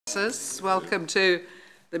Welcome to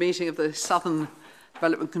the meeting of the Southern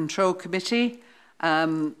Development Control Committee.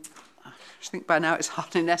 I think by now it's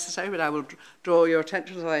hardly necessary, but I will draw your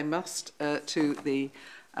attention, as I must, to the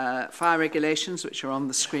fire regulations which are on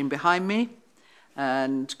the screen behind me.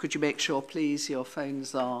 And could you make sure, please, your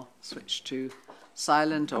phones are switched to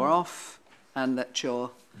silent or off, and that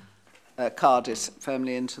your card is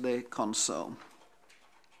firmly into the console.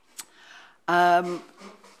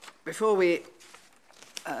 Before we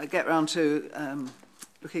get round to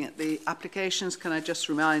looking at the applications, can I just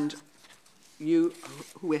remind you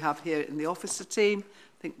who we have here in the officer team?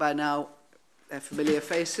 I think by now they're familiar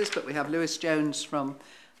faces, but we have Lewis Jones from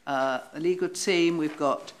the legal team. We've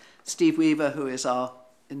got Steve Weaver, who is our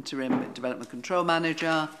interim development control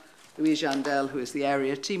manager. Louise Yandel, who is the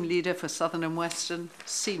area team leader for Southern and Western.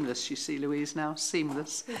 Seamless, you see Louise now,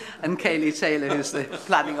 seamless. And Kaylee Taylor, who's the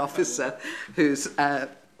planning officer, who's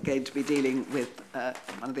going to be dealing with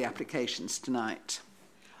one of the applications tonight.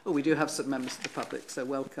 Oh, we do have some members of the public, so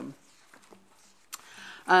welcome.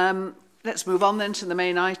 Let's move on then to the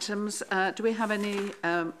main items. Do we have any,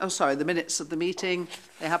 the minutes of the meeting.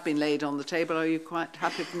 They have been laid on the table. Are you quite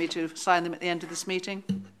happy for me to sign them at the end of this meeting?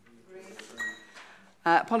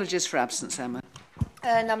 Apologies for absence, Emma.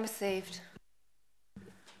 None received.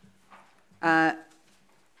 Put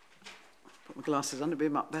my glasses on, it'd be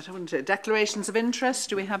much better, wouldn't it? Declarations of interest,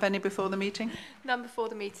 do we have any before the meeting? None before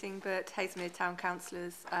the meeting, but Hazelmere Town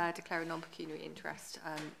Councillors declare a non-pecuniary interest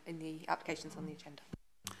in the applications on the agenda.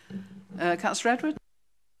 Councillor Edward?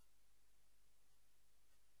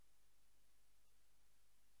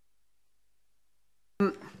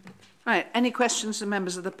 Right, any questions from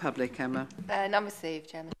members of the public, Emma? None received,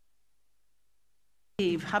 Chairman.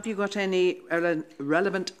 Steve, have you got any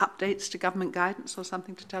relevant updates to government guidance or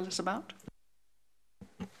something to tell us about?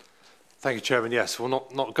 Thank you, Chairman. Yes, well,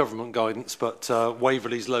 not government guidance, but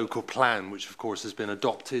Waverley's local plan, which of course has been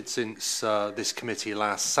adopted since this committee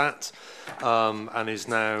last sat, and is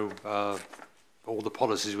now, all the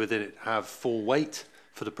policies within it have full weight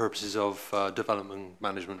for the purposes of development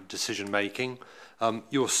management decision making.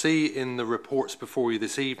 You'll see in the reports before you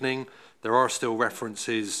this evening, there are still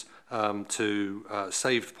references to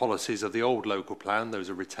saved policies of the old local plan.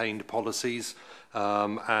 Those are retained policies,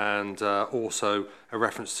 and also a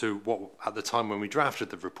reference to what at the time when we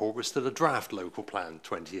drafted the report was still a draft local plan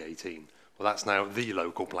 2018. Well, that's now the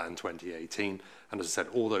local plan 2018, and as I said,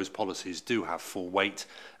 all those policies do have full weight,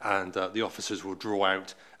 and the officers will draw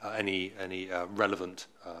out any relevant,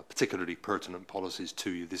 particularly pertinent policies to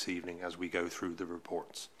you this evening as we go through the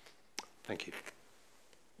reports. Thank you.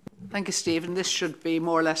 Thank you, Steve. And this should be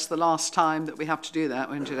more or less the last time that we have to do that,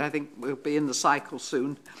 won't it? I think we'll be in the cycle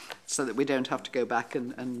soon, so that we don't have to go back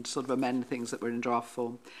and sort of amend things that were in draft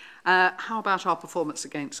form. How about our performance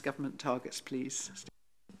against government targets, please?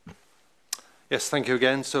 Yes, thank you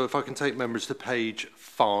again. So if I can take members to page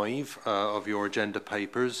 5 of your agenda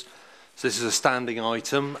papers. So this is a standing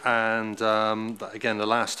item, and again, the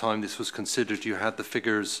last time this was considered, you had the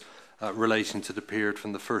figures relating to the period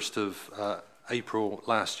from the 1st of April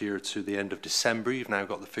last year to the end of December. You've now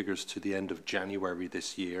got the figures to the end of January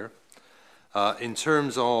this year. In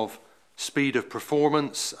terms of speed of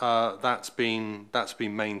performance, that's been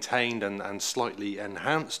maintained and slightly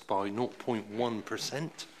enhanced by 0.1%.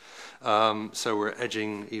 So we're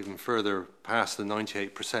edging even further past the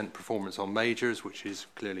 98% performance on majors, which is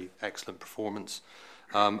clearly excellent performance.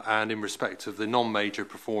 And in respect of the non-major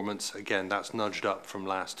performance, again, that's nudged up from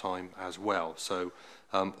last time as well. So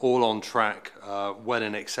all on track, well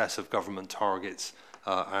in excess of government targets,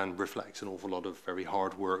 and reflects an awful lot of very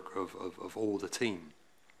hard work of all the team.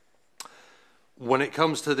 When it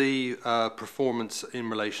comes to the performance in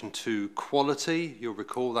relation to quality, you'll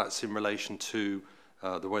recall that's in relation to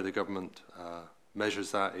the way the government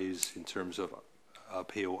measures that is in terms of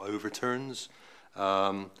appeal overturns. If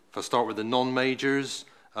I start with the non-majors,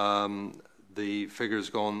 the figure's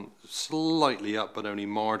gone slightly up, but only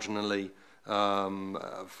marginally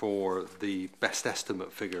for the best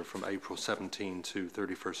estimate figure from April 17 to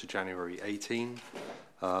 31st of January 18.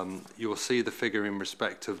 You'll see the figure in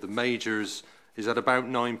respect of the majors is at about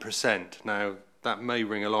 9%. Now, that may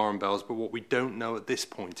ring alarm bells, but what we don't know at this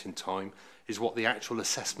point in time is what the actual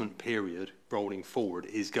assessment period rolling forward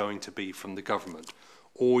is going to be from the government.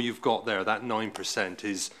 All you've got there, that 9%,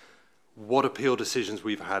 is what appeal decisions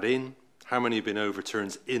we've had in, how many have been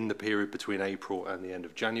overturned in the period between April and the end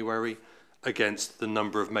of January, against the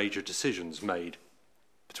number of major decisions made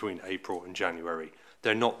between April and January.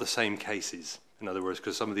 They're not the same cases, in other words,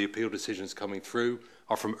 because some of the appeal decisions coming through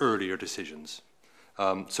are from earlier decisions.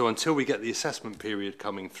 So until we get the assessment period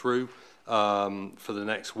coming through, for the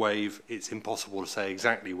next wave. It's impossible to say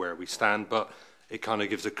exactly where we stand, but it kind of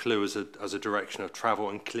gives a clue as a direction of travel,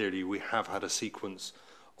 and clearly we have had a sequence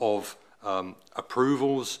of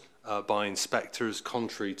approvals by inspectors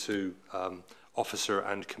contrary to officer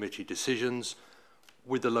and committee decisions.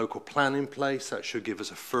 With the local plan in place, that should give us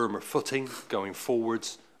a firmer footing going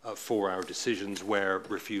forwards for our decisions where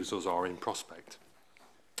refusals are in prospect.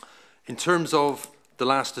 In terms of the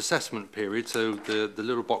last assessment period, so the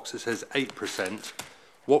little box that says 8%,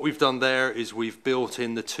 what we've done there is we've built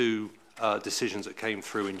in the two decisions that came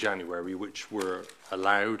through in January, which were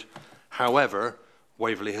allowed. However,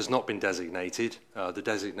 Waverley has not been designated. The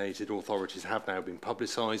designated authorities have now been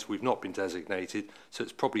publicised. We've not been designated, so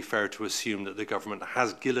it's probably fair to assume that the government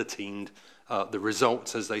has guillotined the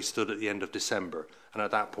results as they stood at the end of December. And at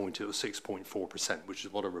that point, it was 6.4%, which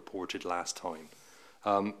is what I reported last time.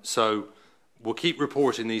 So we'll keep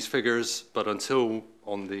reporting these figures, but until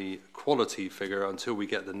on the quality figure, until we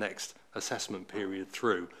get the next assessment period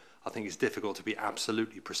through, I think it's difficult to be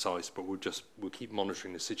absolutely precise, but we'll keep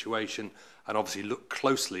monitoring the situation and obviously look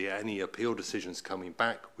closely at any appeal decisions coming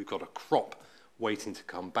back. We've got a crop waiting to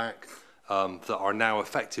come back that are now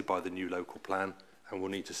affected by the new local plan, and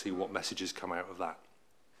we'll need to see what messages come out of that.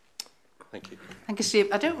 Thank you. Thank you, Steve.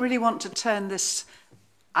 I don't really want to turn this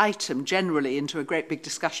item generally into a great big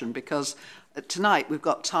discussion, because tonight we've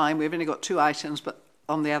got time. We've only got 2 items, but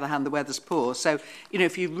on the other hand, the weather's poor. So, you know,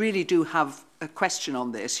 if you really do have a question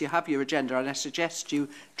on this, you have your agenda, and I suggest you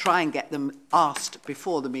try and get them asked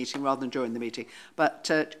before the meeting rather than during the meeting. But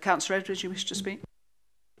Councillor Edwards, you wish to speak?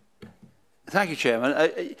 Thank you,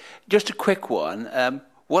 Chairman. Just a quick one.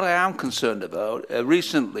 What I am concerned about,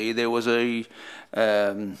 recently there was an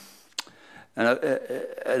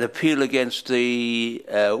appeal against the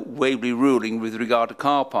Waverley ruling with regard to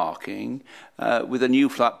car parking with a new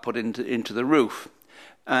flat put into the roof.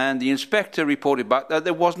 And the inspector reported back that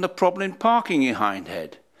there wasn't a problem in parking in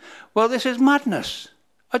Hindhead. Well, this is madness.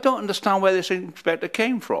 I don't understand where this inspector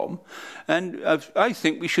came from. And I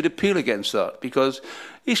think we should appeal against that, because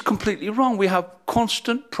he's completely wrong. We have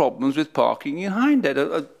constant problems with parking in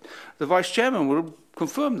Hindhead. The Vice-Chairman will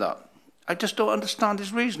confirm that. I just don't understand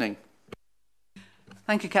his reasoning.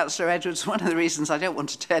 Thank you, Councillor Edwards. One of the reasons I don't want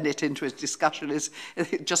to turn it into a discussion is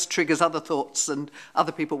it just triggers other thoughts and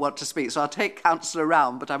other people want to speak. So I'll take Councillor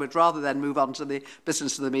Round, but I would rather then move on to the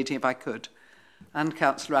business of the meeting if I could. And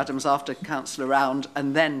Councillor Adams after Councillor Round,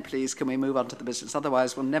 and then please can we move on to the business?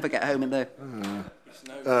 Otherwise we'll never get home in the...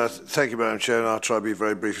 Thank you, Madam Chair, and I'll try to be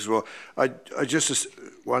very brief as well. I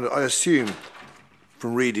assume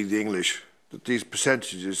from reading the English that these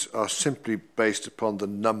percentages are simply based upon the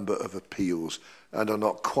number of appeals and are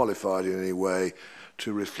not qualified in any way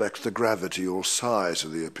to reflect the gravity or size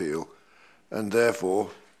of the appeal, and therefore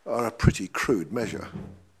are a pretty crude measure.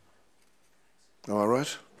 Am I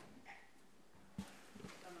right?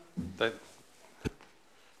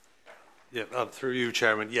 Through you,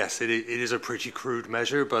 Chairman, yes, it is a pretty crude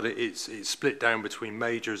measure, but it's split down between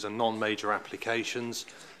majors and non-major applications.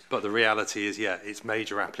 But the reality is, yeah, it's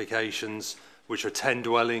major applications, which are 10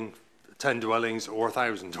 dwellings or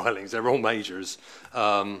 1,000 dwellings. They're all majors.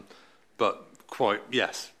 But quite,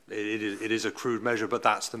 yes, it is a crude measure, but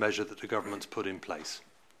that's the measure that the government's put in place.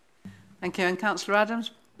 Thank you. And Councillor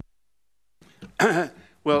Adams?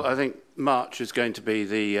 Well, I think March is going to be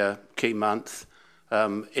the key month.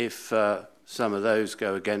 If some of those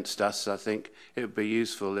go against us, I think it would be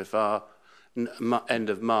useful if our end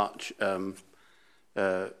of March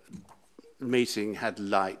meeting had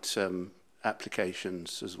light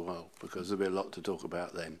applications as well, because there'll be a lot to talk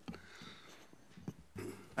about then.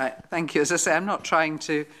 Right, thank you. As I say, I'm not trying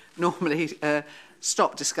to normally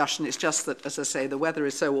stop discussion. It's just that, as I say, the weather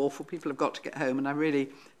is so awful, people have got to get home, and I really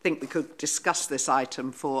think we could discuss this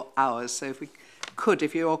item for hours. So if we could,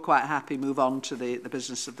 if you're all quite happy, move on to the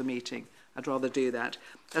business of the meeting. I'd rather do that.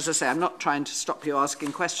 As I say, I'm not trying to stop you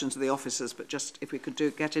asking questions of the officers, but just if we could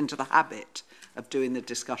get into the habit of doing the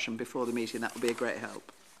discussion before the meeting, that would be a great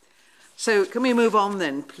help. So can we move on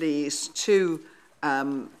then, please, to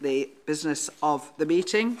the business of the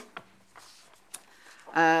meeting,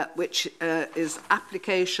 which is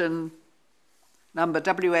application number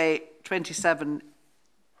WA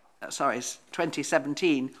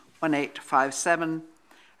 2017-1857,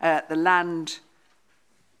 the land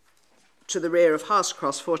to the rear of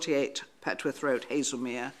Harscross, 48 Petworth Road,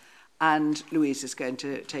 Hazelmere, and Louise is going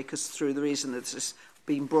to take us through the reason that this has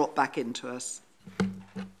been brought back into us.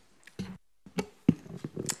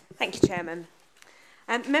 Thank you, Chairman.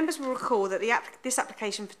 Members will recall that this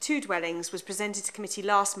application for 2 dwellings was presented to committee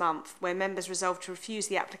last month, where members resolved to refuse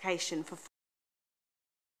the application for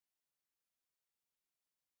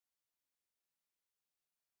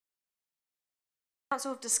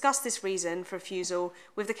Council have discussed this reason for refusal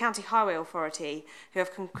with the County Highway Authority, who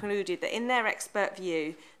have concluded that in their expert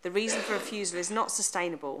view, the reason for refusal is not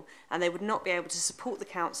sustainable and they would not be able to support the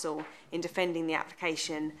Council in defending the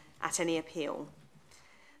application at any appeal.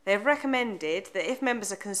 They have recommended that if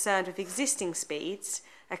members are concerned with existing speeds,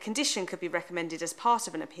 a condition could be recommended as part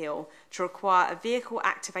of an appeal to require a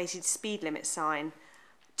vehicle-activated speed limit sign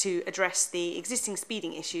to address the existing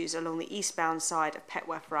speeding issues along the eastbound side of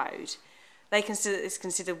Petworth Road. They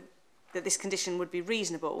consider that this condition would be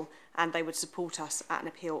reasonable and they would support us at an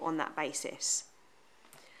appeal on that basis.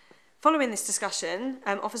 Following this discussion,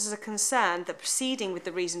 officers are concerned that proceeding with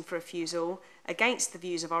the reason for refusal against the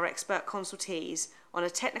views of our expert consultees on a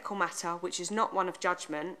technical matter which is not one of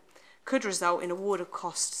judgment could result in award of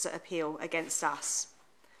costs at appeal against us.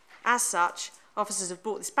 As such, officers have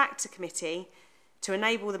brought this back to committee to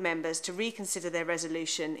enable the members to reconsider their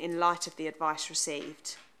resolution in light of the advice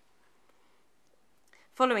received.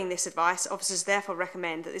 Following this advice, officers therefore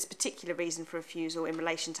recommend that this particular reason for refusal in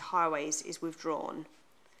relation to highways is withdrawn.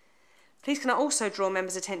 Please can I also draw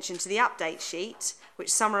members' attention to the update sheet,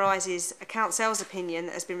 which summarises a council's opinion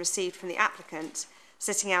that has been received from the applicant,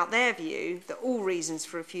 setting out their view that all reasons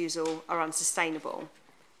for refusal are unsustainable.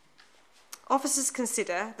 Officers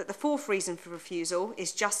consider that the fourth reason for refusal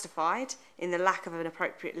is justified in the lack of an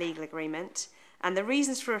appropriate legal agreement, and the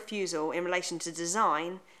reasons for refusal in relation to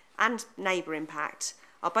design and neighbour impact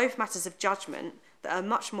are both matters of judgment that are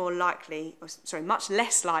much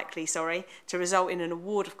less likely to result in an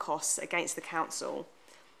award of costs against the council.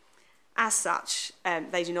 As such,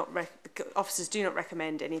 officers do not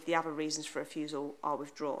recommend any of the other reasons for refusal are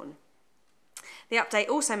withdrawn. The update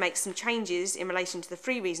also makes some changes in relation to the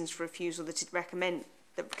three reasons for refusal that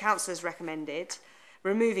the council has recommended,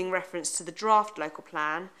 removing reference to the draft local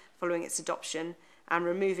plan following its adoption and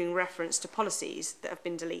removing reference to policies that have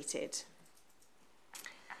been deleted.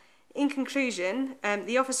 In conclusion,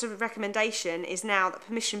 the officer's recommendation is now that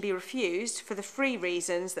permission be refused for the three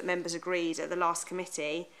reasons that members agreed at the last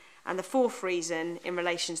committee, and the fourth reason in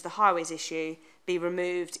relation to the highways issue be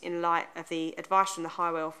removed in light of the advice from the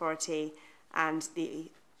Highway Authority and the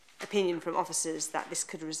opinion from officers that this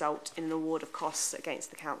could result in an award of costs against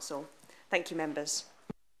the council. Thank you, members.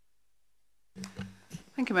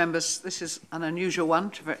 Thank you, members. This is an unusual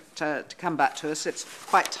one to come back to us. It's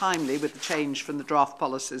quite timely with the change from the draft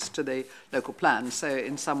policies to the local plan, so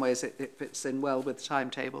in some ways it fits in well with the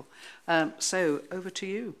timetable. So, over to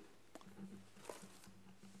you.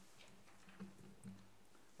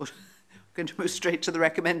 We're going to move straight to the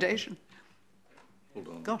recommendation. Hold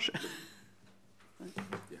on. Gosh.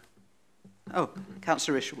 Yeah. Oh,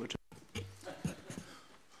 Councillor Isherwood.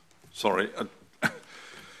 Sorry.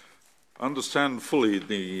 I understand fully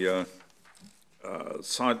the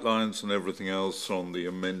sightlines and everything else on the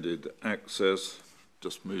amended access.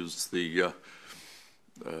 Just moves the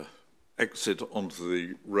exit onto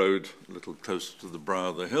the road a little closer to the brow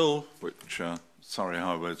of the hill, which Surrey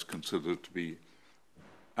Highway is considered to be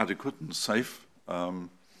adequate and safe.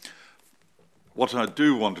 What I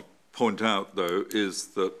do want to point out, though, is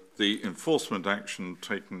that the enforcement action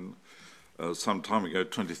taken some time ago,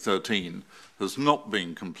 2013, has not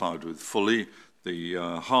been complied with fully. The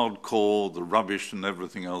hardcore, the rubbish and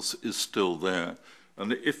everything else is still there.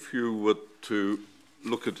 And if you were to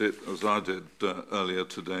look at it, as I did earlier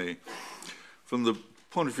today, from the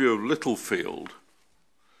point of view of Littlefield,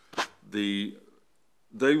 they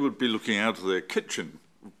would be looking out of their kitchen,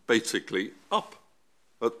 basically up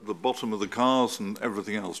at the bottom of the cars and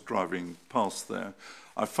everything else driving past there.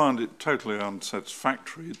 I find it totally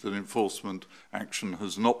unsatisfactory that enforcement action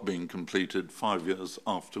has not been completed 5 years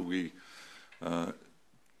after we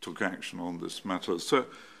took action on this matter. So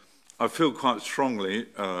I feel quite strongly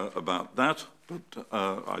about that, but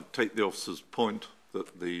I take the officer's point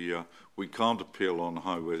that we can't appeal on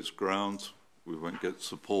highways grounds. We won't get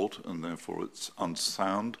support and therefore it's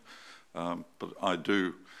unsound. But I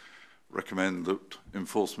do recommend that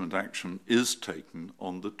enforcement action is taken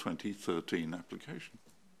on the 2013 application.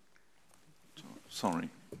 So, sorry.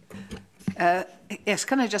 Yes,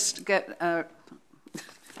 can I just get... are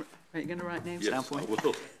you going to write names down for me?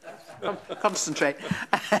 Yes, I will. Concentrate.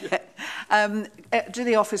 Can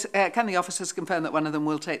the officers confirm that one of them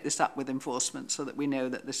will take this up with enforcement so that we know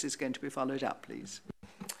that this is going to be followed up, please?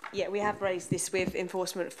 Yeah, we have raised this with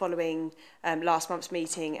enforcement following last month's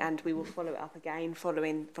meeting, and we will follow it up again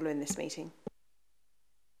following this meeting.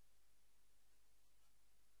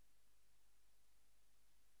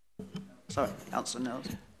 Sorry, Councillor Knowles.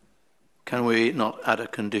 Can we not add a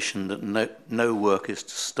condition that no work is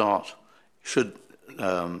to start, should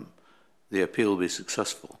the appeal be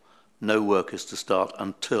successful, no work is to start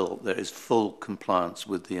until there is full compliance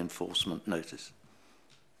with the enforcement notice.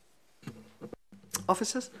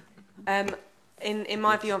 Officers? In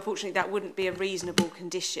my view, unfortunately, that wouldn't be a reasonable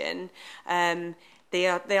condition. They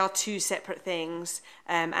are two separate things,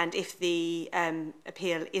 and if the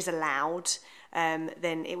appeal is allowed,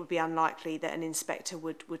 then it would be unlikely that an inspector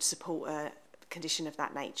would support a condition of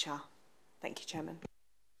that nature. Thank you, Chairman.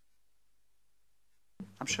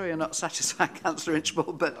 I'm sure you're not satisfied, Councillor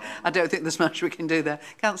Inchbald, but I don't think there's much we can do there.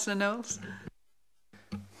 Councillor Knowles?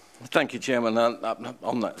 Thank you, Chairman.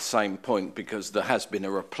 On that same point, because there has been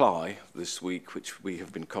a reply this week, which we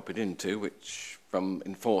have been copied into, which from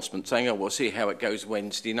enforcement saying, oh, we'll see how it goes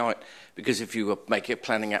Wednesday night, because if you make a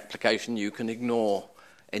planning application, you can ignore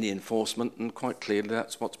any enforcement, and quite clearly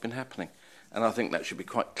that's what's been happening. And I think that should be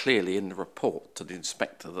quite clearly in the report to the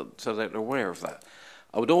inspector, so they're aware of that.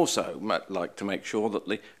 I would also like to make sure that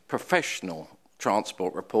the professional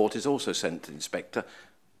transport report is also sent to the inspector,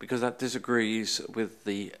 because that disagrees with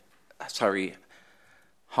the Surrey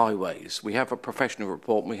highways. We have a professional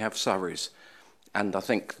report and we have Surrey's, and I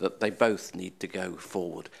think that they both need to go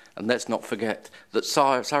forward. And let's not forget that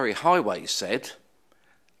Surrey highways said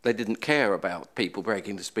they didn't care about people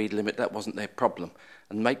breaking the speed limit, that wasn't their problem,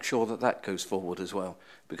 and make sure that that goes forward as well,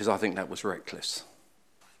 because I think that was reckless.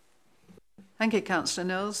 Thank you, Councillor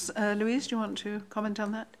Knowles. Louise, do you want to comment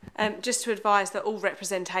on that? Just to advise that all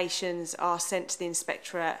representations are sent to the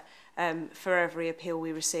inspectorate for every appeal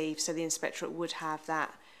we receive, so the inspectorate would have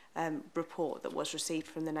that report that was received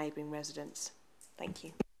from the neighbouring residents. Thank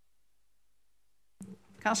you.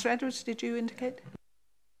 Councillor Edwards, did you indicate?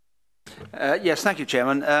 Yes, thank you,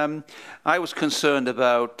 Chairman. I was concerned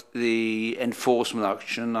about the enforcement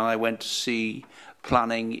action, and I went to see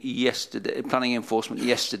planning enforcement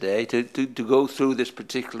yesterday to go through this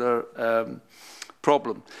particular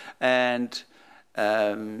problem, and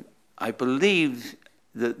I believe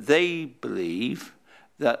that they believe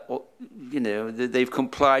that that they've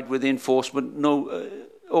complied with the enforcement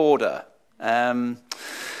order.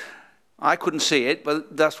 I couldn't see it,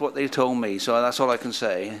 but that's what they told me, so that's all I can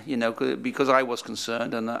say. Because I was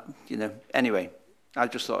concerned, and anyway, I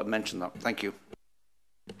just thought I'd mention that. Thank you.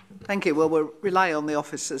 Thank you. Well, we'll rely on the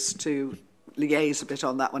officers to liaise a bit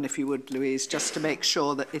on that one, if you would, Louise, just to make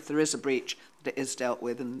sure that if there is a breach, that it is dealt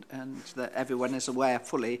with and that everyone is aware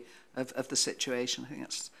fully of the situation. I think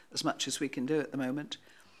that's as much as we can do at the moment.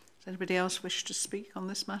 Does anybody else wish to speak on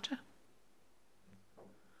this matter?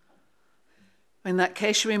 In that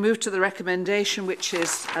case, shall we move to the recommendation, which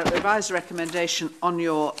is the revised recommendation on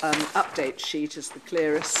your update sheet is the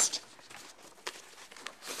clearest.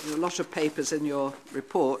 There are a lot of papers in your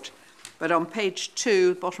report, but on page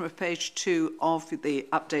 2, bottom of page 2 of the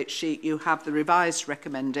update sheet, you have the revised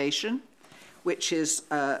recommendation, which is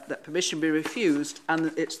that permission be refused,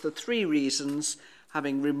 and it's the 3 reasons,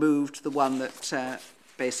 having removed the one that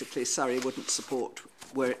basically Surrey wouldn't support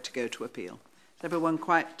were it to go to appeal. Is everyone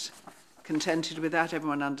quite contented with that?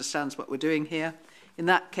 Everyone understands what we're doing here? In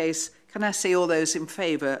that case, can I see all those in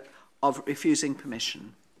favour of refusing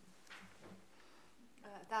permission?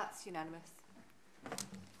 That's unanimous.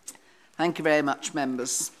 Thank you very much,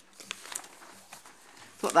 members.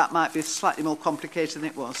 Thought that might be slightly more complicated than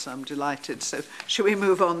it was, so I'm delighted. So shall we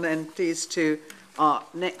move on then, please, to our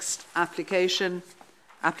next application?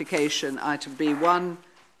 Application item B1,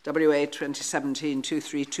 WA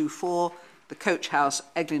 2017-2324, the Coach House,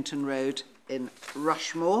 Eglinton Road in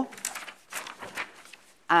Rushmore.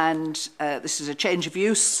 And this is a change of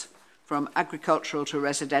use from agricultural to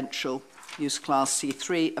residential use class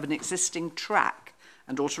C3 of an existing track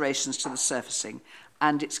and alterations to the surfacing.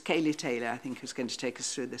 And it's Kayleigh Taylor, I think, who's going to take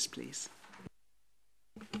us through this, please.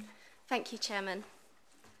 Thank you, Chairman.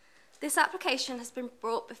 This application has been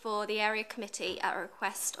brought before the Area Committee at a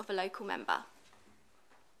request of a local member.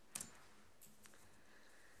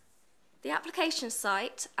 The application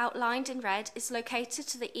site, outlined in red, is located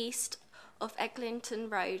to the east of Eglinton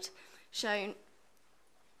Road, shown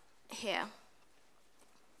here.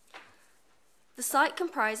 The site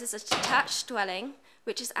comprises a detached dwelling,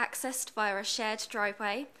 which is accessed via a shared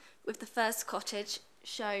driveway, with the first cottage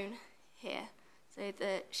shown here. So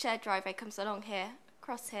the shared driveway comes along here,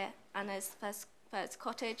 across here, and there's the first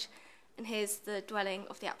cottage, and here's the dwelling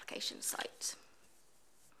of the application site.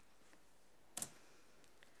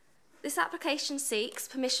 This application seeks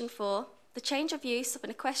permission for the change of use of an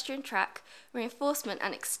equestrian track, reinforcement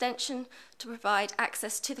and extension to provide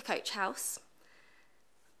access to the coach house.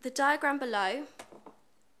 The diagram below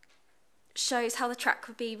shows how the track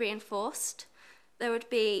would be reinforced. There would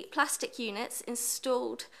be plastic units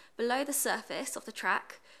installed below the surface of the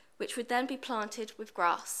track, which would then be planted with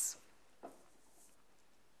grass.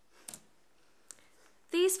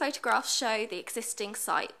 These photographs show the existing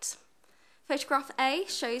site. Photograph A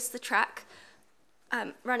shows the track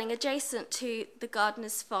running adjacent to the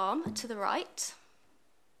gardener's farm to the right.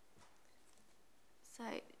 So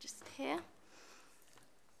just here.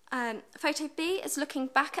 Photo B is looking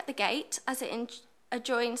back at the gate as it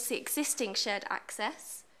adjoins the existing shared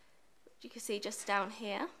access, which you can see just down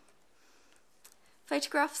here.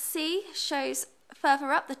 Photograph C shows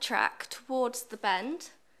further up the track towards the bend,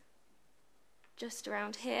 just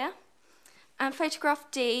around here. And photograph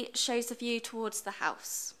D shows the view towards the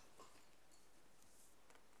house.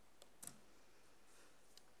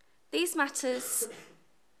 These matters,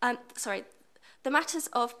 the matters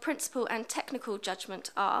of principal and technical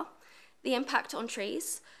judgment are the impact on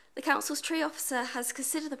trees. The council's tree officer has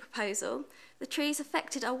considered the proposal. The trees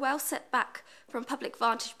affected are well set back from public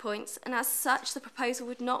vantage points, and as such, the proposal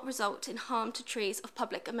would not result in harm to trees of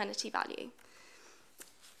public amenity value.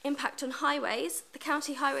 Impact on highways. The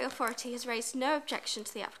County Highway Authority has raised no objection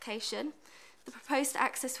to the application. The proposed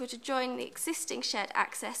access would adjoin the existing shared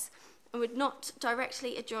access and would not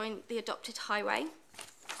directly adjoin the adopted highway.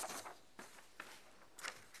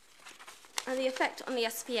 And the effect on the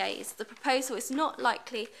SPAs. The proposal is not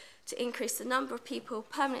likely to increase the number of people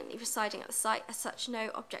permanently residing at the site, as such no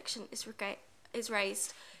objection is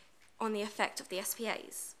raised on the effect of the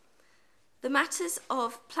SPAs. The matters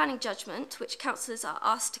of planning judgment which councillors are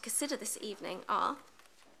asked to consider this evening are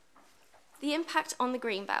the impact on the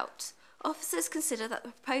greenbelt. Officers consider that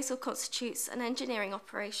the proposal constitutes an engineering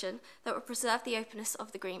operation that would preserve the openness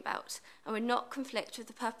of the greenbelt and would not conflict with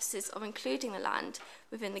the purposes of including the land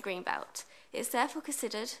within the greenbelt. It is therefore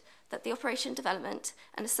considered that the operation development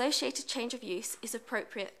and associated change of use is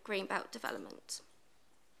appropriate greenbelt development.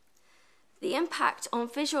 The impact on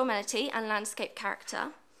visual amenity and landscape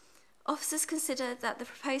character. Officers consider that the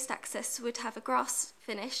proposed access would have a grass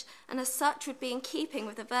finish and as such would be in keeping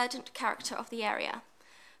with the verdant character of the area.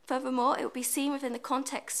 Furthermore, it would be seen within the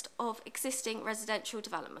context of existing residential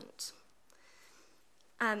development.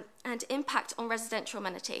 And impact on residential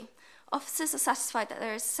amenity. Officers are satisfied that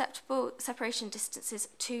there is acceptable separation distances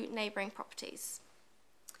to neighbouring properties.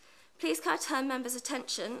 Please can I turn members'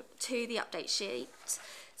 attention to the update sheet.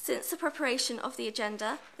 Since the preparation of the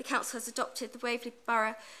agenda, the Council has adopted the Waverley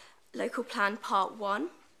Borough Local Plan Part 1.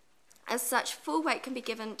 As such, full weight can be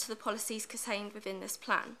given to the policies contained within this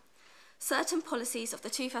plan. Certain policies of the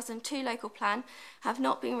 2002 local plan have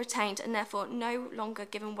not been retained and therefore no longer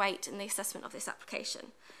given weight in the assessment of this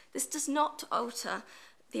application. This does not alter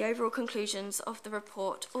the overall conclusions of the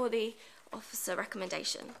report or the officer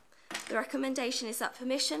recommendation. The recommendation is that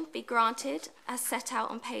permission be granted as set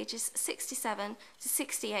out on pages 67 to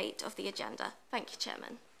 68 of the agenda. Thank you,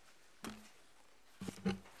 Chairman.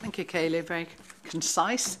 Thank you, Kayleigh. Very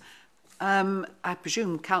concise. I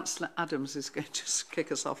presume Councillor Adams is going to just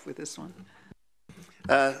kick us off with this one.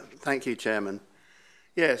 Thank you, Chairman.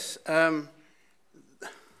 Yes, the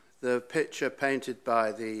picture painted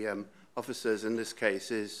by the officers in this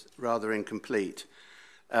case is rather incomplete.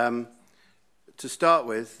 To start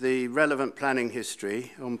with, the relevant planning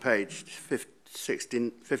history on page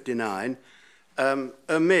 59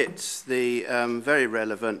 omits the very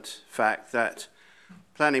relevant fact that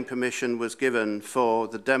planning permission was given for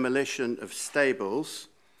the demolition of stables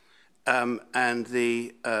and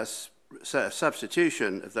the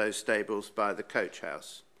substitution of those stables by the coach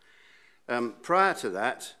house. Prior to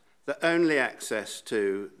that, the only access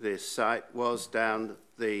to this site was down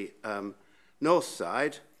the north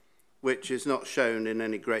side, which is not shown in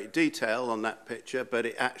any great detail on that picture, but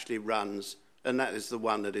it actually runs, and that is the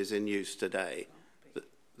one that is in use today.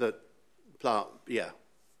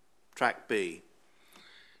 Track B.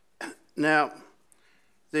 Now,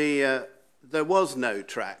 there was no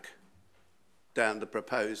track down the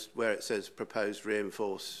proposed, where it says proposed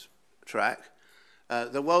reinforced track.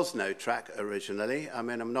 There was no track originally. I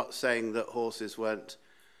mean, I'm not saying that horses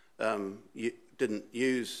didn't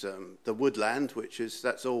use the woodland,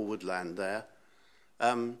 that's all woodland there.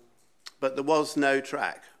 But there was no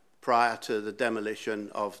track prior to the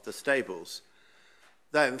demolition of the stables.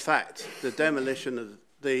 Though, in fact, the demolition of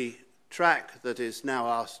the track that is now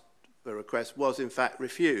asked for request was, in fact,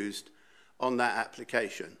 refused on that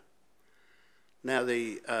application. Now,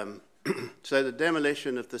 so the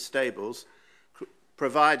demolition of the stables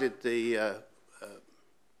provided the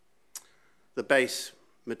base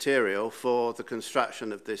material for the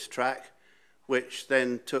construction of this track, which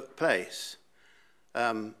then took place.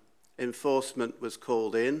 Enforcement was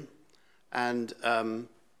called in, and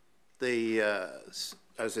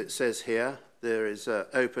as it says here, there is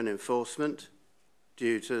open enforcement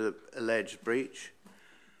due to the alleged breach.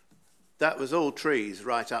 That was all trees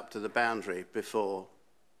right up to the boundary before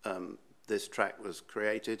this track was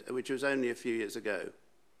created, which was only a few years ago.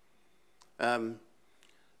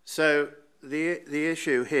 So the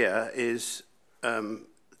issue here is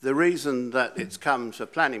the reason that it's come to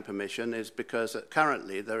planning permission is because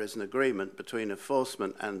currently there is an agreement between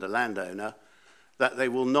enforcement and the landowner that they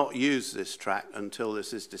will not use this track until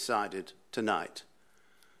this is decided tonight.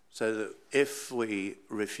 So that if we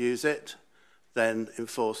refuse it, then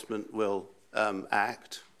enforcement will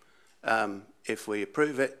act. If we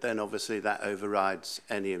approve it, then obviously that overrides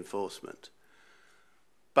any enforcement.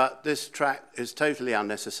 But this track is totally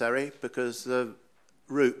unnecessary because the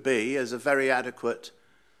Route B is a very adequate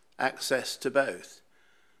access to both.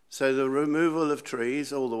 So the removal of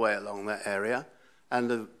trees all the way along that area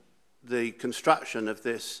and the construction of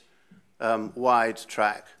this wide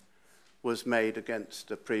track was made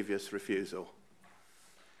against a previous refusal.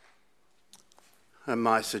 And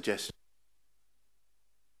my suggestion.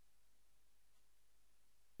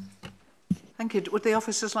 Thank you. Would the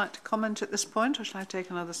officers like to comment at this point, or shall I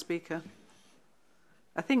take another speaker?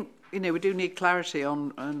 I think, we do need clarity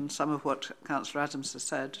on some of what Councillor Adams has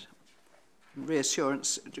said.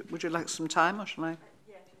 Reassurance. Would you like some time, or shall I?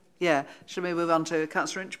 Yeah. Shall we move on to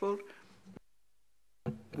Councillor Inchbald?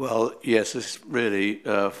 Well, yes, this really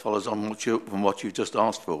follows on from what you've just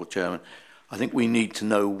asked for, Chairman. I think we need to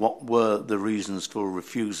know what were the reasons for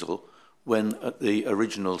refusal when the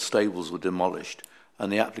original stables were demolished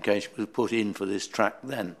and the application was put in for this track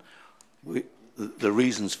then. The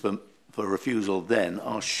reasons for refusal then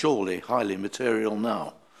are surely highly material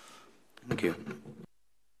now. Thank you.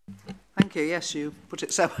 Thank you. Yes, you put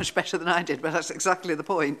it so much better than I did, but that's exactly the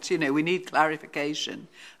point. We need clarification.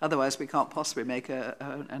 Otherwise, we can't possibly make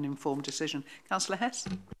an informed decision. Councillor Hess?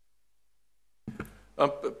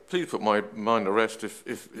 Please put my mind at rest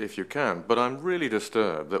if you can, but I'm really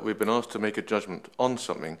disturbed that we've been asked to make a judgment on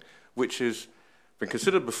something which has been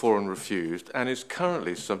considered before and refused and is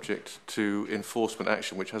currently subject to enforcement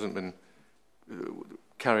action which hasn't been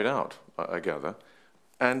carried out, I gather,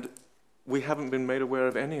 and we haven't been made aware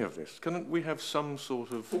of any of this. Can we have some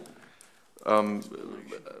sort of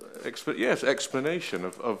explanation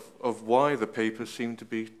of why the papers seem to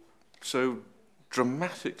be so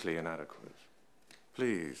dramatically inadequate?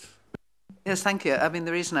 Please. Yes, thank you. I mean,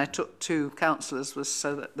 the reason I took two councillors was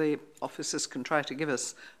so that the officers can try to give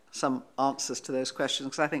us some answers to those questions,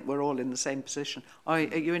 because I think we're all in the same position. Are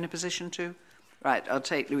you in a position to? Right, I'll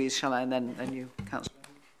take Louise, shall I, and then you, Councillor.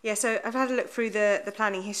 Yeah, so I've had a look through the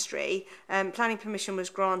planning history. Planning permission was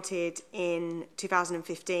granted in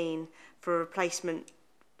 2015 for a replacement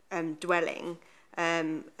dwelling,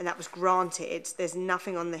 and that was granted. There's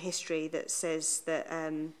nothing on the history that says that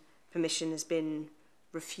permission has been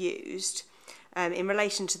refused. In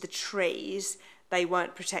relation to the trees, they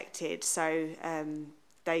weren't protected, so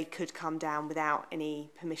they could come down without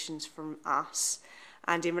any permissions from us.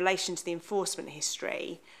 And in relation to the enforcement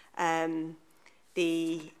history,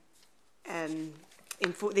 this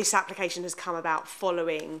application has come about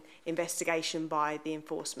following investigation by the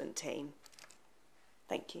enforcement team.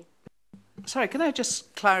 Thank you. Sorry, can I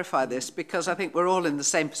just clarify this, because I think we're all in the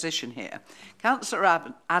same position here.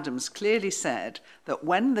 Councillor Adams clearly said that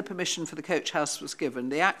when the permission for the coach house was given,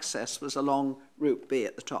 the access was along Route B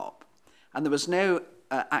at the top, and there was no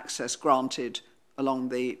access granted along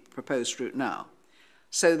the proposed route now.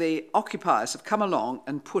 So the occupiers have come along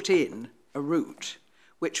and put in a route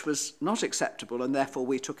which was not acceptable, and therefore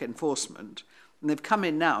we took enforcement. And they've come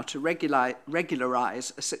in now to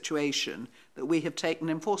regularise a situation that we have taken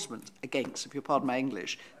enforcement against, if you pardon my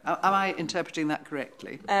English. Am I interpreting that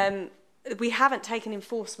correctly? We haven't taken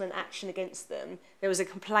enforcement action against them. There was a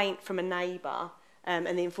complaint from a neighbour, and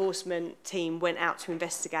the enforcement team went out to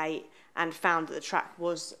investigate and found that the track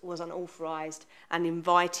was unauthorised and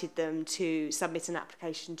invited them to submit an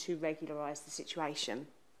application to regularise the situation.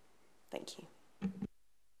 Thank you.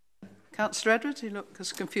 Councillor Edwards, you look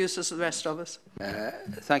as confused as the rest of us.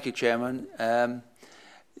 Thank you, Chairman.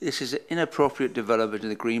 This is an inappropriate development in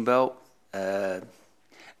the Greenbelt,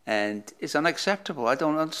 and it's unacceptable. I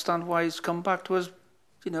don't understand why it's come back to us,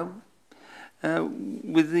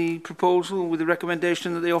 with the proposal, with the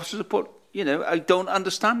recommendation that the officers have put. I don't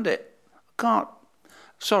understand it. I can't.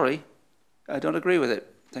 Sorry, I don't agree with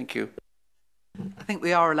it. Thank you. I think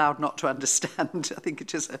we are allowed not to understand. I think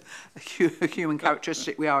it is a human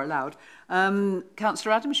characteristic. We are allowed.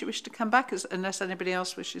 Councillor Adams, you wish to come back, unless anybody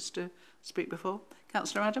else wishes to speak before?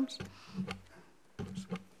 Councillor Adams?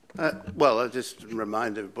 Well, I'll just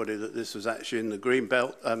remind everybody that this was actually in the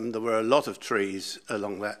Greenbelt. There were a lot of trees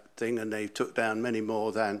along that thing, and they took down many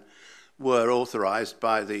more than were authorised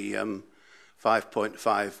by the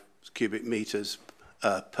 5.5 cubic metres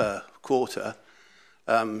per quarter.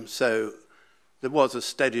 So there was a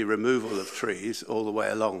steady removal of trees all the way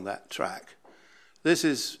along that track. This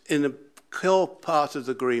is in a core part of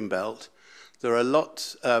the green belt. There are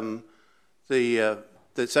lots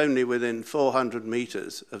that's only within 400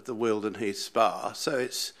 metres of the Wealdon Heath Spa. So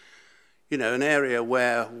it's, you know, an area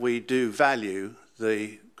where we do value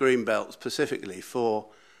the green belt specifically for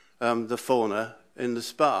the fauna in the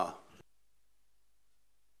spa.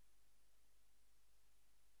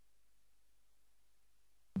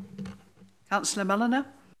 Councillor Mulliner.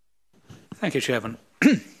 Thank you, Chairman.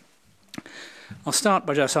 I'll start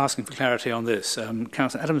by just asking for clarity on this.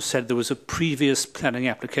 Councillor Adams said there was a previous planning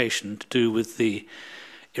application to do with the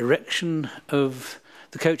erection of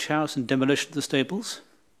the coach house and demolition of the stables.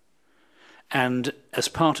 And as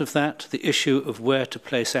part of that, the issue of where to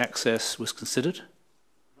place access was considered?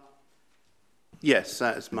 Yes,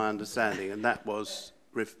 that is my understanding, and that was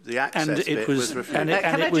the access bit was refused. And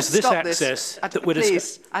it was this access that we're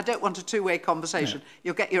Please, I don't want a two-way conversation. No.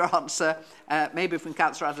 You'll get your answer, maybe from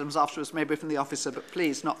Councillor Adams afterwards, maybe from the officer, but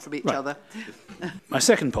please, not from each other. My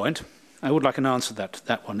second point, I would like an answer to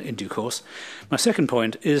that one in due course. My second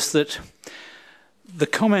point is that the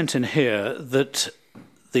comment in here that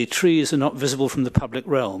the trees are not visible from the public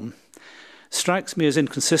realm strikes me as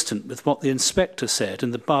inconsistent with what the inspector said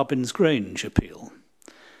in the Barbins Grange appeal,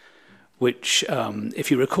 which,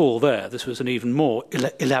 if you recall there, this was an even more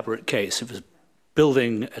elaborate case. It was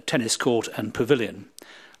building a tennis court and pavilion,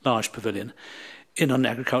 large pavilion, in an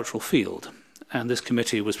agricultural field. And this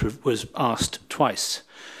committee was asked twice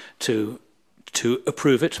to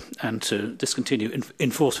approve it and to discontinue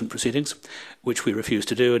enforcement proceedings, which we refused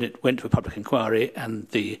to do, and it went to a public inquiry and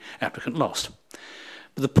the applicant lost.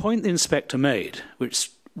 But the point the inspector made,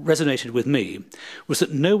 which resonated with me, was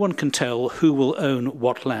that no one can tell who will own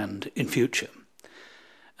what land in future.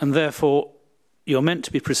 And therefore, you're meant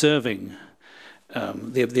to be preserving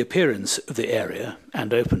the appearance of the area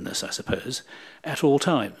and openness, I suppose, at all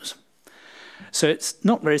times. So it's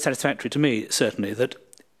not very satisfactory to me, certainly, that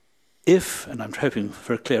if, and I'm hoping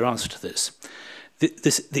for a clear answer to this,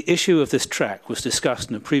 the issue of this track was discussed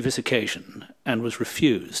on a previous occasion and was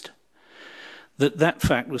refused, that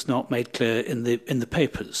fact was not made clear in the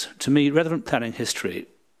papers. To me, relevant planning history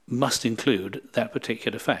must include that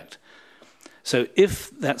particular fact. So if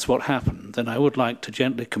that's what happened, then I would like to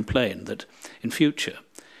gently complain that in future,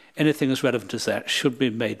 anything as relevant as that should be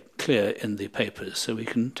made clear in the papers so we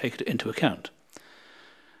can take it into account.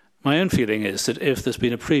 My own feeling is that if there's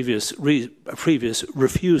been a previous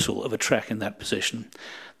refusal of a track in that position,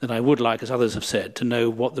 then I would like, as others have said, to know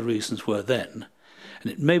what the reasons were then.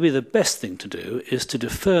 And it may be the best thing to do is to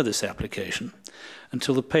defer this application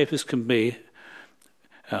until the papers can be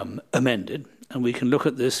amended and we can look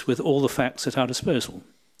at this with all the facts at our disposal.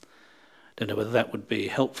 Don't know whether that would be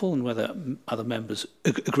helpful and whether other members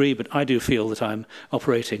agree, but I do feel that I'm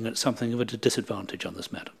operating at something of a disadvantage on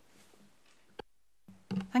this matter.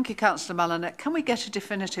 Thank you, Councillor Mulliner. Can we get a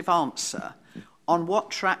definitive answer on what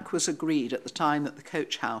track was agreed at the time that the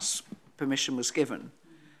coach house permission was given?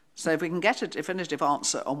 So if we can get a definitive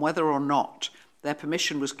answer on whether or not their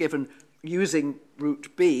permission was given using Route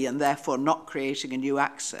B and therefore not creating a new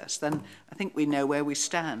access, then I think we know where we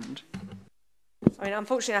stand. I mean,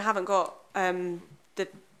 unfortunately, I haven't got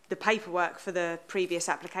the paperwork for the previous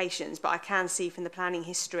applications, but I can see from the planning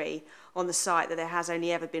history on the site that there has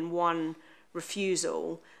only ever been one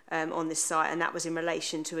refusal on this site, and that was in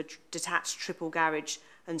relation to a detached triple garage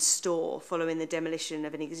and store following the demolition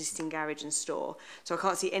of an existing garage and store. So I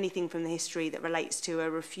can't see anything from the history that relates to a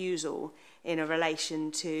refusal in a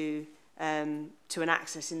relation to an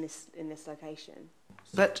access in this location.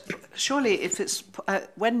 But surely if it's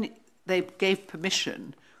when they gave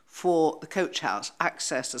permission for the coach house,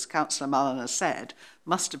 access, as Councillor Mulliner said,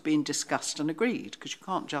 must have been discussed and agreed, because you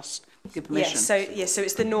can't just give permission. Yes, so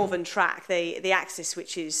it's the northern track, the axis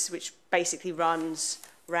which basically runs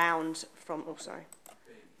round from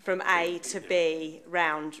A to B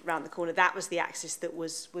round the corner. That was the axis that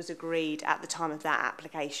was agreed at the time of that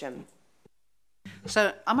application.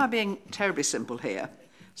 So am I being terribly simple here?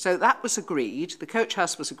 So that was agreed, the coach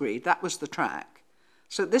house was agreed, that was the track.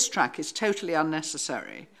 So this track is totally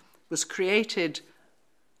unnecessary, was created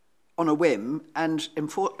on a whim, and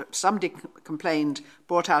somebody complained,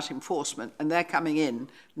 brought out enforcement, and they're coming in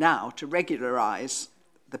now to regularise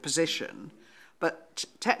the position. But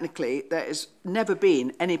technically, there has never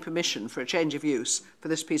been any permission for a change of use for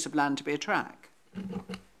this piece of land to be a track.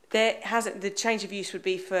 There hasn't. The change of use would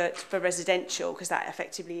be for residential, because that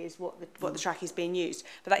effectively is what the track is being used.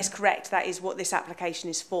 But that is correct. That is what this application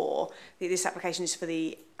is for. This application is for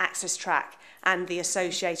the access track and the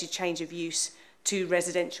associated change of use to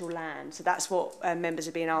residential land. So that's what members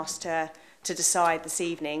are being asked to decide this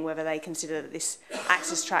evening, whether they consider that this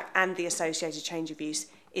access track and the associated change of use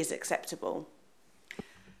is acceptable.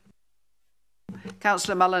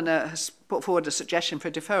 Councillor Mulliner has put forward a suggestion for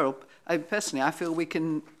deferral. Personally, I feel we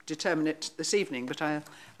can determine it this evening, but I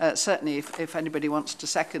certainly, if anybody wants to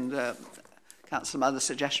second Councillor Muller's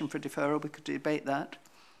suggestion for deferral, we could debate that.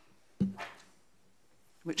 In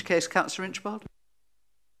which case, Councillor Inchbald?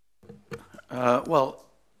 Well,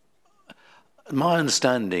 my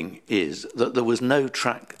understanding is that there was no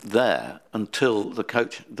track there until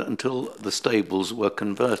the stables were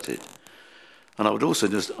converted. And I would also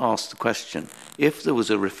just ask the question, if there was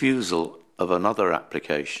a refusal of another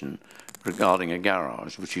application regarding a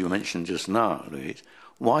garage, which you mentioned just now, Louise,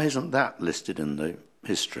 why isn't that listed in the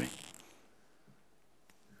history?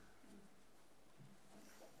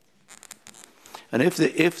 And if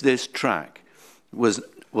this track was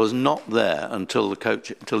not there until the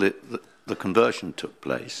conversion took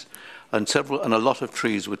place, and a lot of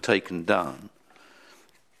trees were taken down,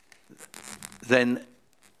 then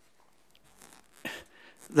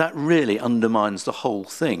that really undermines the whole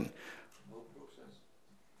thing.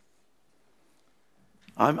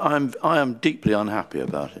 I am deeply unhappy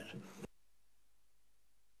about it.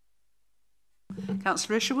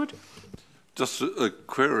 Councillor Isherwood? Just a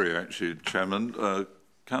query, actually, Chairman.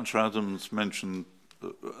 Councillor Adams mentioned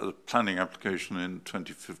a planning application in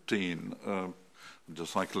 2015. I'd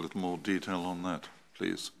just like a little more detail on that,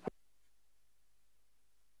 please.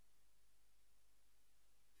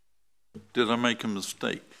 Did I make a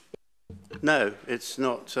mistake? No, it's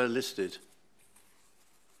not listed.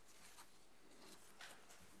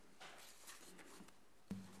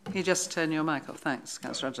 Can you just turn your mic off? Thanks,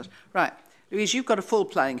 Councillor Adams. Right. Louise, you've got a full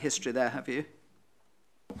planning history there, have you?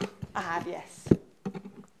 I have, yes.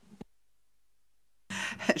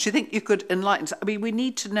 Do you think you could enlighten us? I mean, we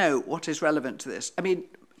need to know what is relevant to this. I mean,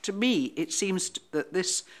 to me, it seems that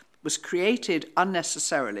this was created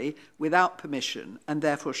unnecessarily without permission and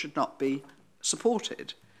therefore should not be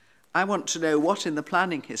supported. I want to know what in the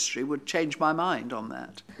planning history would change my mind on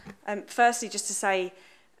that. Firstly, just to say,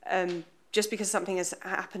 just because something has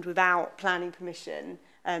happened without planning permission,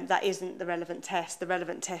 that isn't the relevant test. The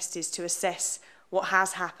relevant test is to assess what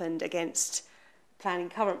has happened against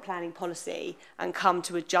current planning policy and come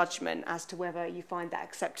to a judgment as to whether you find that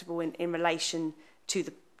acceptable in relation to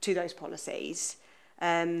those policies.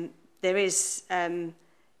 There is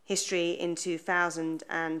history in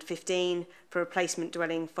 2015 for a replacement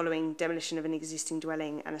dwelling following demolition of an existing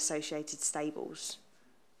dwelling and associated stables.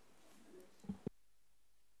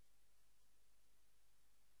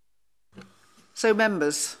 So,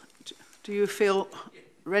 members, do you feel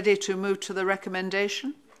ready to move to the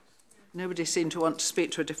recommendation? Nobody seemed to want to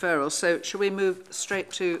speak to a deferral, so shall we move straight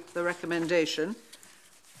to the recommendation,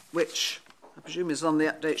 which I presume is on the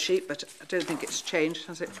update sheet, but I don't think it's changed,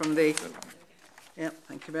 has it, from the... Yeah,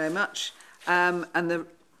 thank you very much. And the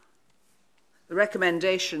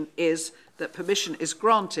recommendation is that permission is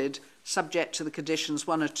granted subject to the conditions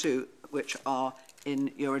 1 or 2, which are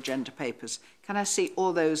in your agenda papers. Can I see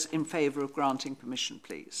all those in favour of granting permission,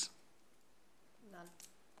 please? None.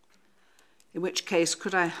 In which case,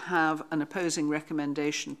 could I have an opposing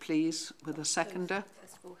recommendation, please, with a seconder?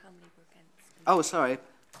 First of all, how many were against? Oh, sorry.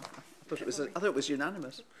 I thought it was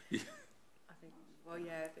unanimous. I think, well,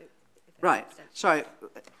 yeah. Right. Sorry.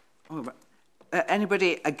 Oh,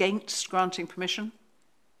 anybody against granting permission?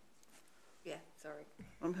 Yeah, sorry.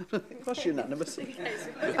 It was unanimous. I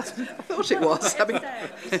thought it was. I mean,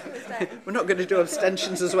 we're not going to do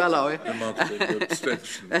abstentions as well, are we?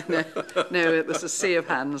 No, it was a sea of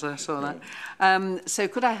hands, I saw that. So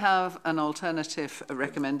could I have an alternative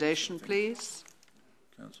recommendation, please?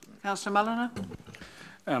 Councillor Mulliner?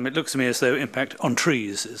 It looks to me as though impact on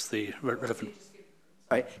trees is the relevant...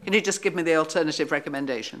 Right. Can you just give me the alternative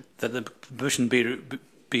recommendation? That the permission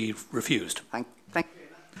be refused. Thank you.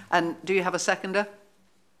 And do you have a seconder?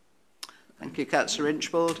 Thank you, Councillor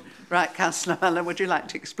Inchbald. Right, Councillor Mellon, would you like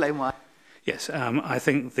to explain why? Yes, I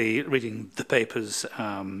think reading the papers,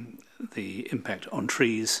 the impact on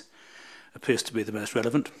trees appears to be the most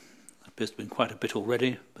relevant. There appears to have been quite a bit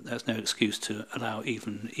already, but there's no excuse to allow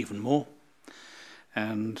even more.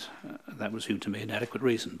 And that would seem to me an adequate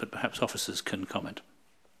reason, but perhaps officers can comment,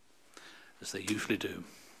 as they usually do.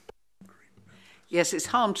 Yes, it's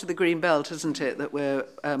harm to the green belt, isn't it, that we're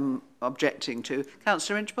objecting to.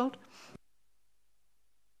 Councillor Inchbald?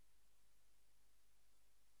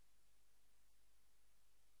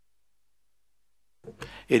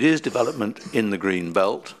 It is development in the green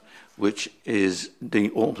belt, which is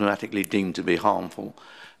automatically deemed to be harmful,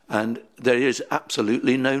 and there is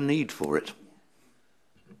absolutely no need for it.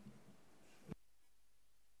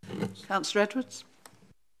 Councillor Edwards.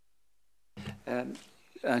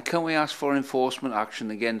 Can we ask for enforcement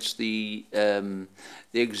action against the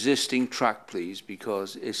existing track, please,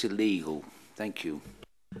 because it's illegal? Thank you.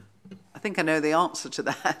 I think I know the answer to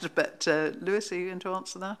that, but Lewis, are you going to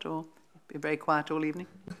answer that, or be very quiet all evening?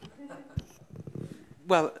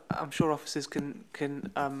 Well, I'm sure officers can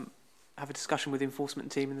have a discussion with the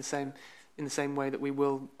enforcement team in the same way that we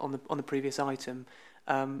will on the previous item.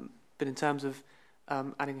 But in terms of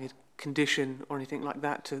adding a condition or anything like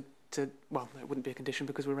that to well, it wouldn't be a condition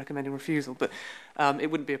because we're recommending refusal, but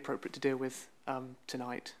it wouldn't be appropriate to deal with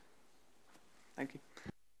tonight. Thank you.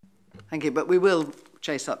 Thank you, but we will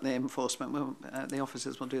chase up the enforcement. The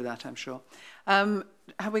officers will do that, I'm sure.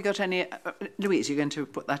 Have we got any... Louise, you're going to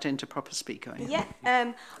put that into proper speak, are you?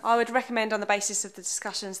 Yeah, I would recommend on the basis of the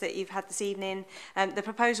discussions that you've had this evening, the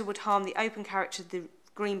proposal would harm the open character of the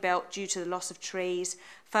green belt due to the loss of trees.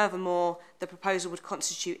 Furthermore, the proposal would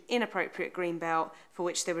constitute inappropriate green belt for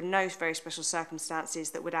which there were no very special circumstances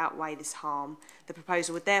that would outweigh this harm. The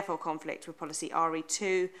proposal would therefore conflict with policy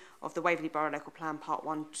RE2 of the Waverley Borough Local Plan Part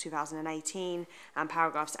 1 2018 and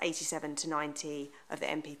paragraphs 87 to 90 of the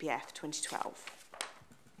MPPF 2012.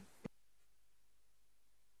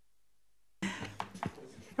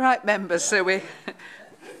 Right, members, so we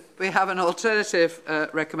have an alternative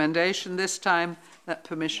recommendation this time, that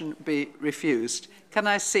permission be refused. Can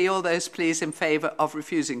I see all those, please, in favour of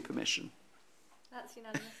refusing permission? That's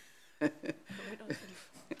unanimous.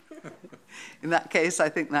 In that case, I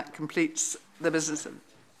think that completes the business.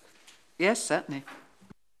 Yes, certainly.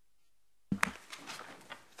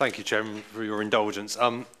 Thank you, Chairman, for your indulgence.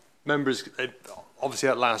 Members, obviously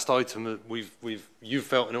that last item, you've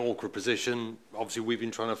felt in an awkward position. Obviously, we've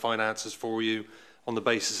been trying to find answers for you on the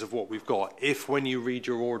basis of what we've got. If when you read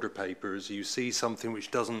your order papers, you see something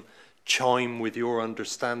which doesn't chime with your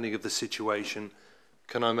understanding of the situation,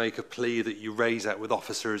 can I make a plea that you raise that with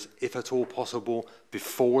officers, if at all possible,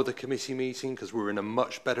 before the committee meeting, because we're in a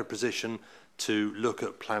much better position to look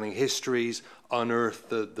at planning histories, unearth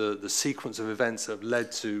the sequence of events that have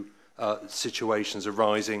led to situations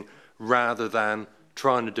arising, rather than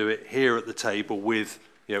trying to do it here at the table with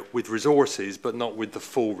resources, but not with the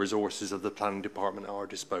full resources of the planning department at our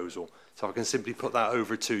disposal. So I can simply put that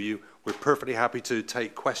over to you. We're perfectly happy to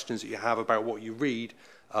take questions that you have about what you read,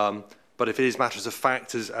 but if it is matters of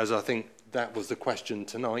fact, as I think that was the question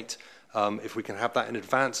tonight, if we can have that in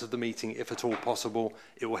advance of the meeting, if at all possible,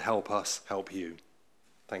 it will help us help you.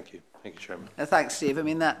 Thank you. Thank you, Chairman. Thanks, Steve. I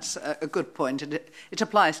mean, that's a good point, and it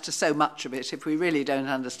applies to so much of it. If we really don't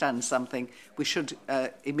understand something, we should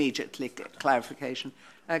immediately get clarification.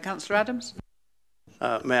 Councillor Adams?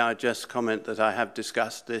 May I just comment that I have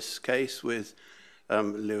discussed this case with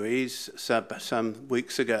Louise some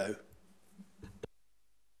weeks ago.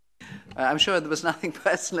 I'm sure there was nothing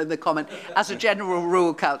personal in the comment. As a general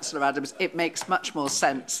rule, Councillor Adams, it makes much more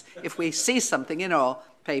sense if we see something in our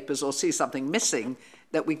papers or see something missing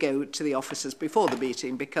that we go to the officers before the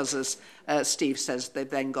meeting, because as Steve says, they've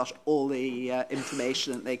then got all the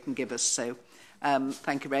information that they can give us. So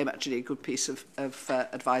thank you very much indeed. Good piece of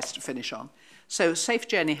advice to finish on. So safe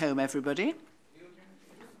journey home, everybody.